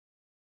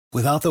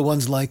Without the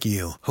ones like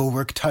you, who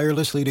work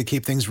tirelessly to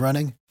keep things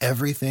running,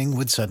 everything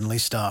would suddenly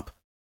stop.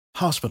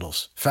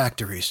 Hospitals,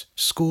 factories,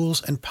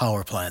 schools, and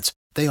power plants,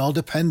 they all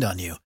depend on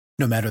you.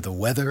 No matter the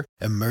weather,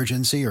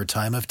 emergency, or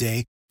time of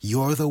day,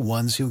 you're the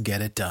ones who get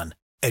it done.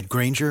 At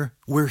Grainger,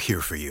 we're here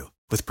for you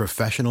with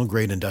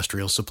professional-grade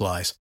industrial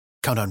supplies.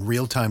 Count on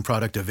real-time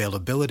product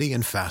availability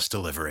and fast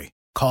delivery.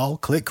 Call,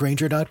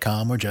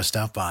 clickgrainger.com, or just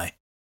stop by.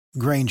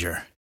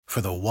 Grainger, for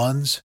the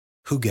ones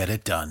who get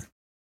it done.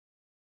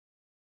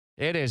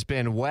 It has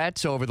been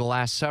wet over the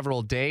last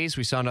several days.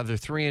 We saw another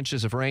 3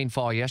 inches of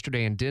rainfall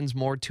yesterday in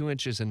Dinsmore, 2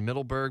 inches in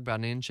Middleburg, about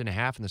 1.5 inches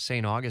in the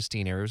St.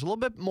 Augustine area. It was a little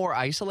bit more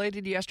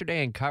isolated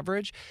yesterday in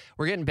coverage.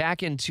 We're getting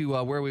back into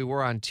where we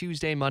were on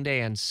Tuesday,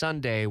 Monday, and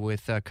Sunday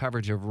with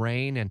coverage of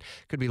rain, and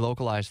could be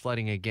localized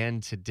flooding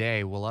again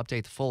today. We'll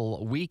update the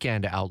full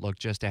weekend outlook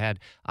just ahead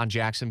on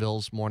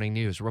Jacksonville's Morning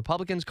News.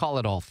 Republicans call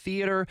it all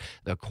theater.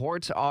 The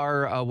courts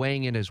are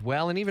weighing in as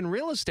well, and even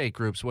real estate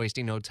groups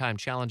wasting no time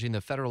challenging the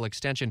federal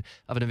extension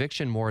of an eviction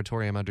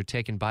moratorium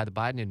undertaken by the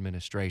Biden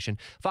administration.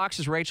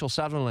 Fox's Rachel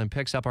Sutherland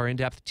picks up our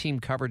in-depth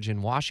team coverage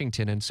in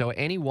Washington, and so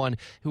anyone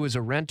who is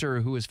a renter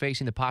who is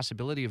facing the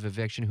possibility of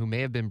eviction, who may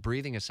have been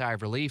breathing a sigh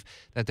of relief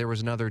that there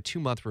was another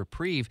 2-month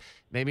reprieve,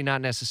 maybe not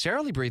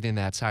necessarily breathing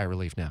that sigh of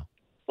relief now.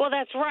 Well,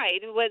 that's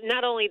right. With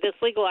not only this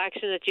legal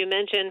action that you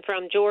mentioned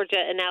from Georgia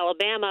and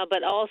Alabama,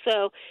 but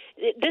also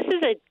this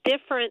is a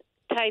different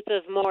type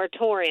of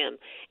moratorium.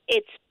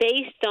 It's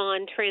based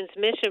on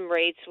transmission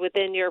rates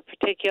within your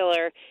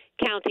particular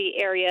county,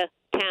 area,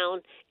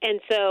 town.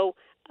 And so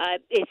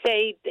if,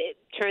 say,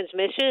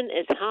 transmission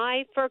is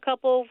high for a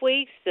couple of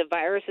weeks, the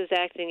virus is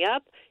acting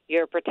up,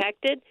 you're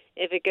protected.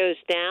 If it goes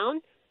down,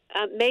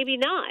 maybe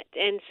not.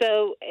 And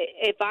so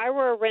if I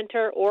were a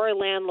renter or a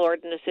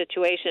landlord in a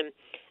situation,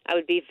 I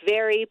would be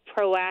very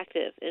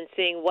proactive in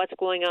seeing what's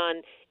going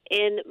on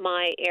in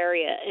my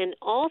area. And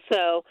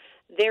also,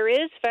 there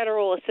is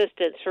federal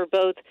assistance for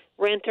both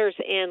renters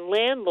and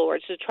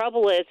landlords. The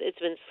trouble is it's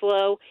been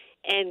slow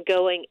and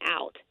going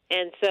out.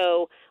 And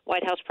so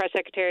White House Press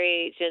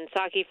Secretary Jen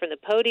Psaki from the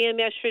podium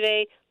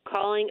yesterday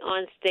calling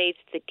on states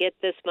to get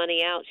this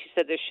money out. She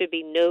said there should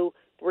be no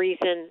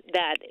reason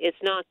that it's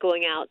not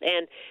going out.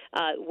 And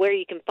where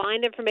you can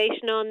find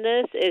information on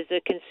this is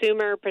the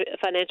Consumer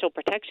Financial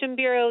Protection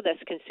Bureau. That's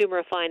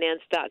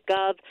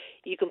consumerfinance.gov.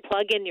 You can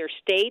plug in your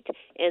state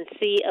and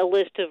see a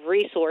list of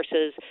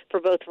resources for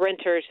both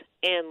renters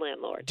and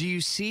landlords. Do you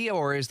see,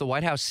 or is the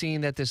White House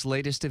seeing that this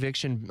latest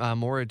eviction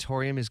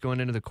moratorium is going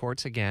into the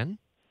courts again?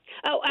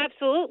 Oh,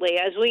 absolutely.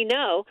 As we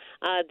know,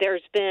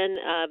 there's been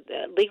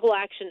legal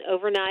action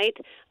overnight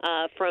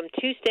from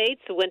 2 states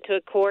that went to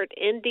a court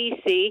in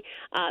D.C.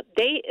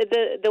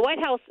 The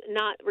White House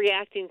not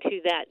reacting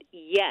to that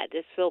yet.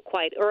 It's still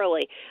quite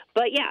early.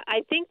 But, yeah,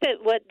 I think that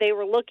what they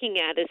were looking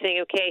at is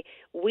saying, okay,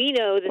 we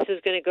know this is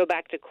going to go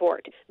back to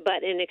court,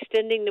 but in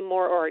extending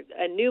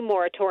a new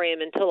moratorium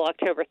until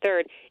October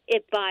 3rd,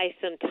 it buys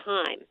some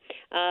time.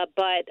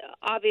 But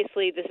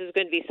obviously this is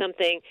going to be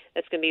something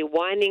that's going to be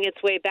winding its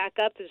way back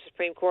up to the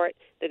Supreme Court.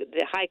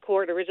 The High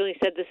Court originally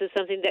said this is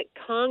something that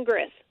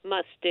Congress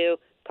must do.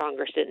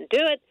 Congress didn't do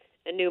it.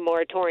 A new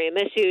moratorium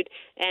issued.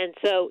 And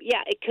so,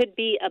 yeah, it could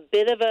be a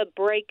bit of a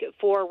break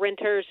for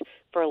renters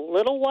for a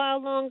little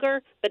while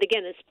longer. But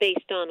again, it's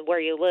based on where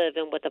you live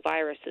and what the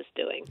virus is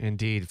doing.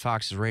 Indeed.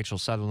 Fox's Rachel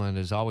Sutherland,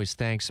 as always,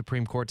 thanks.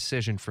 Supreme Court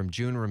decision from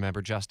June.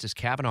 Remember, Justice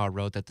Kavanaugh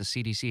wrote that the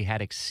CDC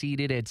had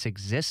exceeded its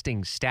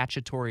existing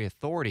statutory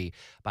authority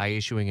by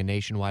issuing a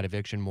nationwide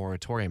eviction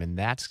moratorium. And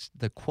that's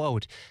the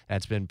quote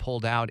that's been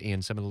pulled out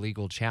in some of the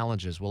legal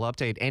challenges. We'll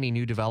update any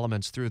new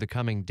developments through the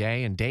coming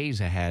day and days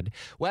ahead.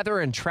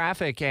 Weather and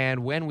traffic,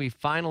 and when we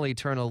finally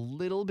turn a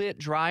little bit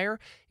drier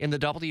in the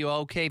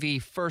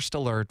WOKV First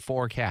Alert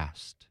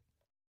forecast.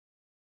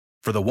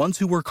 For the ones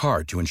who work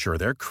hard to ensure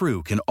their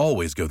crew can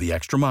always go the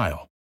extra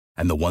mile,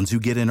 and the ones who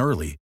get in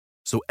early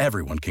so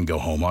everyone can go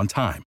home on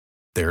time,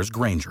 there's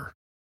Grainger,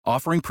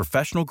 offering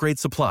professional-grade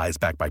supplies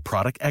backed by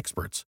product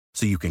experts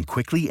so you can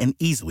quickly and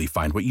easily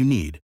find what you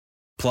need.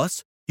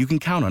 Plus, you can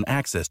count on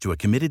access to a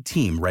committed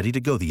team ready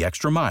to go the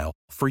extra mile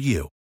for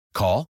you.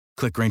 Call,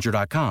 click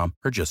Grainger.com,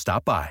 or just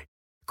stop by.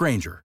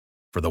 Grainger,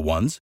 for the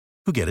ones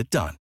who get it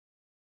done.